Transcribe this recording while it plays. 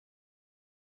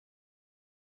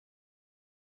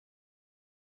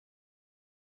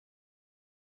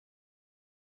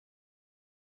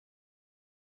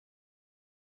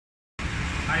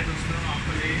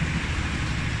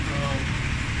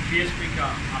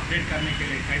Update करने के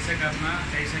लिए कैसे करना,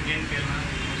 कैसे गेम खेलना,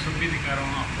 वो सब भी दिखा रहा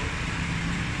हूँ आपको।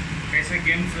 कैसे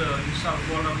गेम्स इंस्टॉल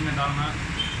फोल्डर में डालना,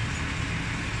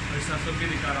 वैसा सब भी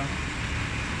दिखा रहा हूँ।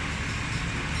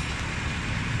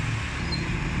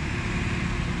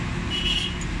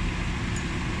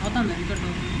 आता ना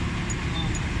रिकॉर्ड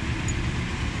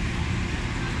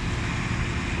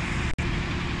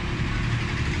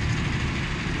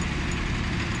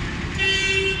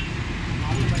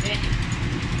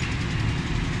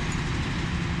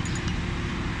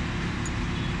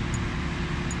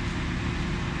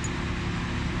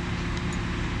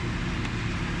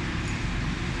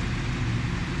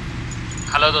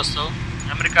हेलो दोस्तों,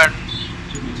 मेमोरी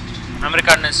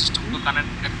कार्ड ने सिस्टम को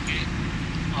कनेक्ट करके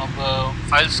अब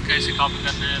फाइल्स कैसे कॉपी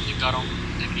करने दिखा रहा हूँ,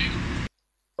 देख लीजिए।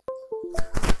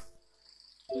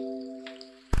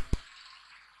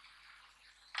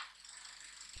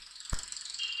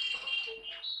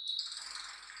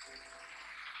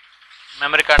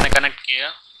 मेमोरी कार्ड ने कनेक्ट किया।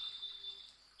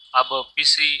 अब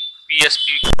PSP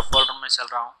फोल्डर में चल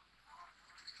रहा हूँ।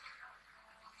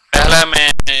 पहले मैं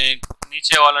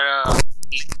नीचे वाला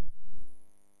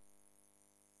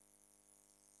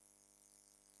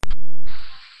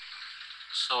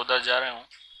उधर जा रहे हूँ।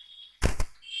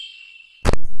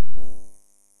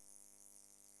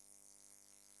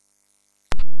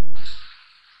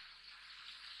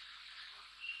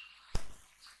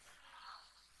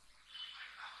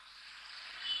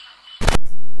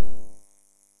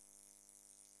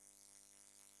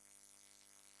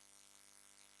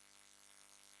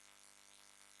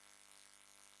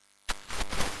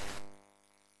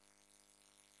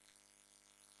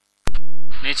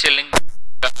 नीचे link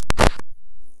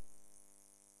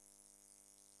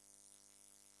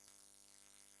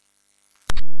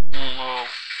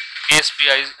PSP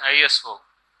ISO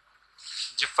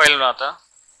zip file बना था,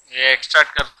 ये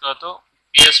एक्सट्रैक्ट करता तो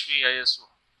PSP ISO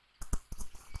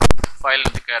फाइल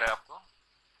दिखा रहा है आपको।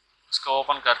 इसको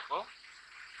ओपन करके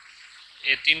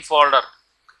ये 3 फोल्डर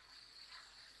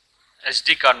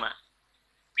SD कार्ड में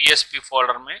PSP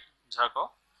फोल्डर में जाको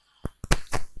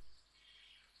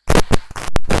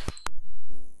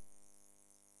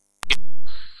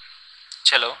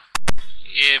चलो,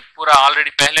 ये पूरा ऑलरेडी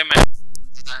पहले में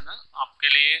है ना, आपके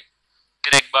लिए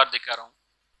फिर एक बार दिखा रहा हूँ।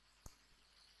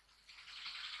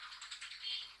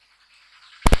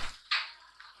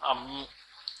 अब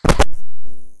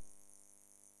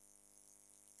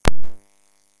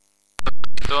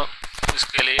तो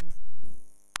इसके लिए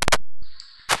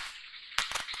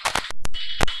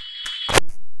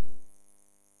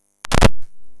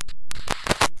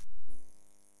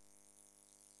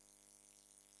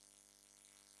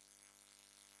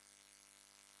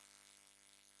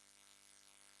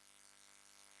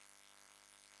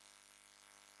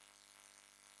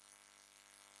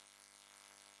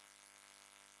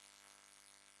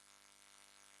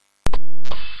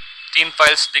तीन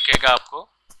फाइल्स दिखेगा आपको,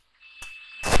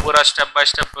 पूरा स्टेप बाय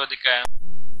स्टेप दिखाया।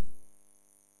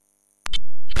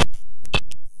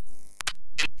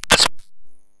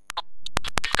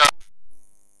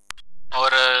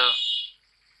 और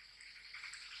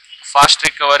फास्ट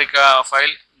रिकवरी का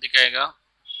फाइल दिखाएगा।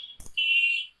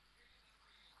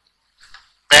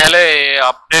 पहले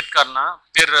अपडेट करना,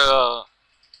 फिर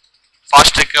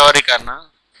फास्ट रिकवरी करना।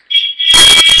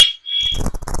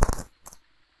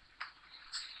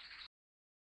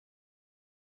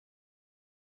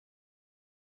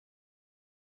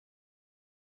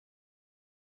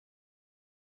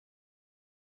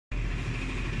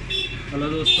 हेलो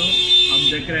दोस्तों, आप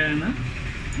देख रहे हैं ना,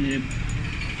 ये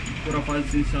पूरा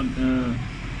फाइल्स इंस्टॉल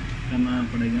करना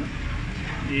पड़ेगा।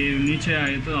 ये नीचे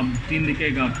आए तो अब 3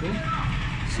 दिखेगा आपको,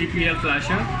 CPL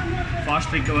flasher,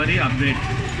 fast recovery, update.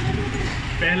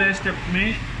 पहले स्टेप में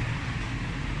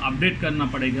अपडेट करना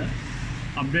पड़ेगा।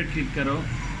 अपडेट क्लिक करो।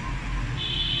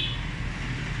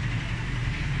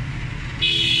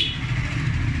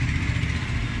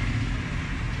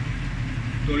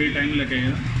 थोड़ी टाइम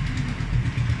लगेगा।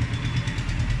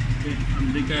 अब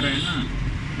दिखा रहे हैं ना,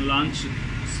 लॉन्च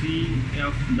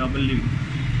CFWX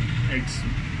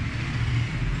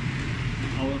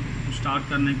और स्टार्ट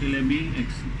करने के लिए भी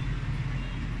X,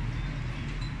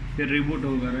 फिर रिबूट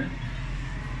होगा रहा है।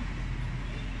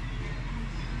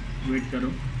 वेट करो।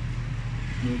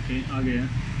 ओके, आ गया।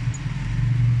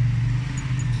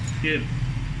 फिर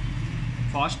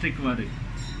फास्ट रिकवरी,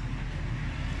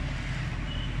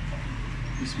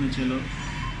 इसमें चलो।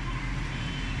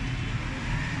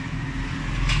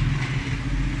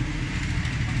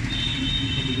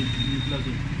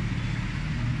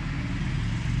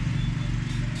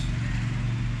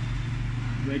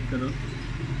 वेट करो।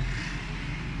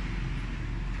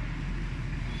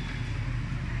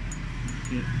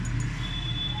 फिर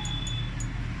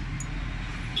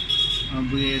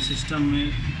अब ये सिस्टम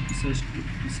में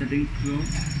सेटिंग को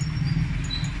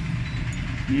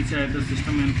नीचे आए तो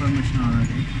सिस्टम में इंफॉर्मेशन आ रहा है।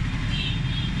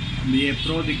 अब ये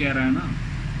प्रो दिखा रहा है ना,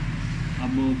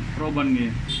 अब प्रो बन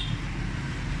गए।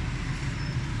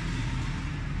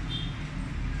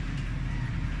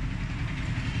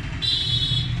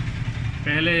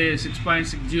 पहले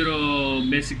 6.60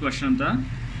 बेसिक वर्जन था,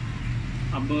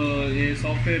 अब ये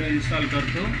सॉफ्टवेयर इंस्टॉल कर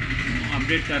तो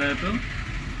अपडेट कर रहे तो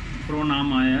प्रो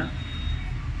नाम आया।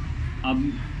 अब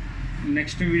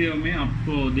नेक्स्ट वीडियो में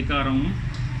आपको दिखा रहा हूँ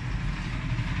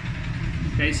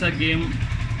कैसा गेम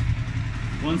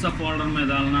कौन सा फोल्डर में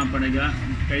डालना पड़ेगा,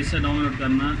 कैसे डाउनलोड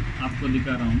करना आपको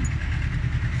दिखा रहा हूँ।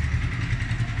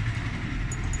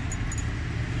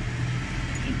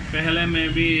 पहले मैं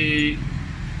भी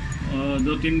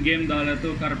 2-3 गेम डाला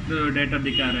तो करप्ट डेटा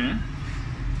दिखा रहे हैं,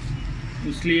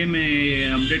 इसलिए मैं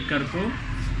अपडेट करके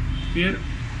फिर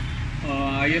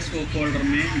ISO फोल्डर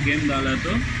में गेम डाला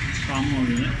तो काम हो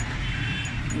गया।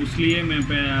 इसलिए मैं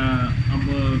अब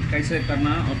कैसे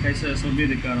करना और कैसे सब भी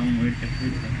दिखा रहा हूँ। वेट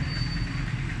कर,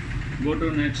 गो टू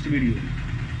नेक्स्ट वीडियो।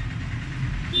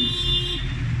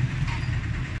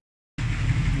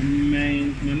 मैं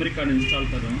मेमोरी कार्ड इंस्टॉल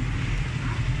कर रहा हूँ।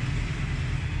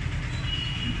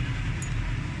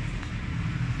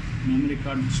 मेमोरी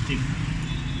कार्ड स्टिक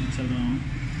चल रहा हूँ।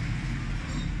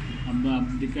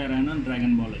 अब दिखा रहा है ना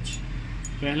ड्रैगन बॉल एच।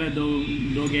 पहले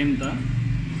दो गेम था,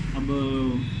 अब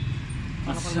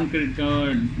असिस्टेंट क्रिड का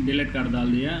डिलीट कर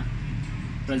डाल दिया।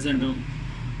 Present I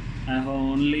have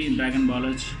only dragon ball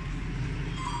H.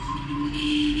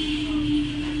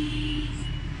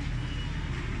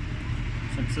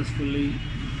 Successfully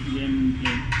game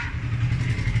play.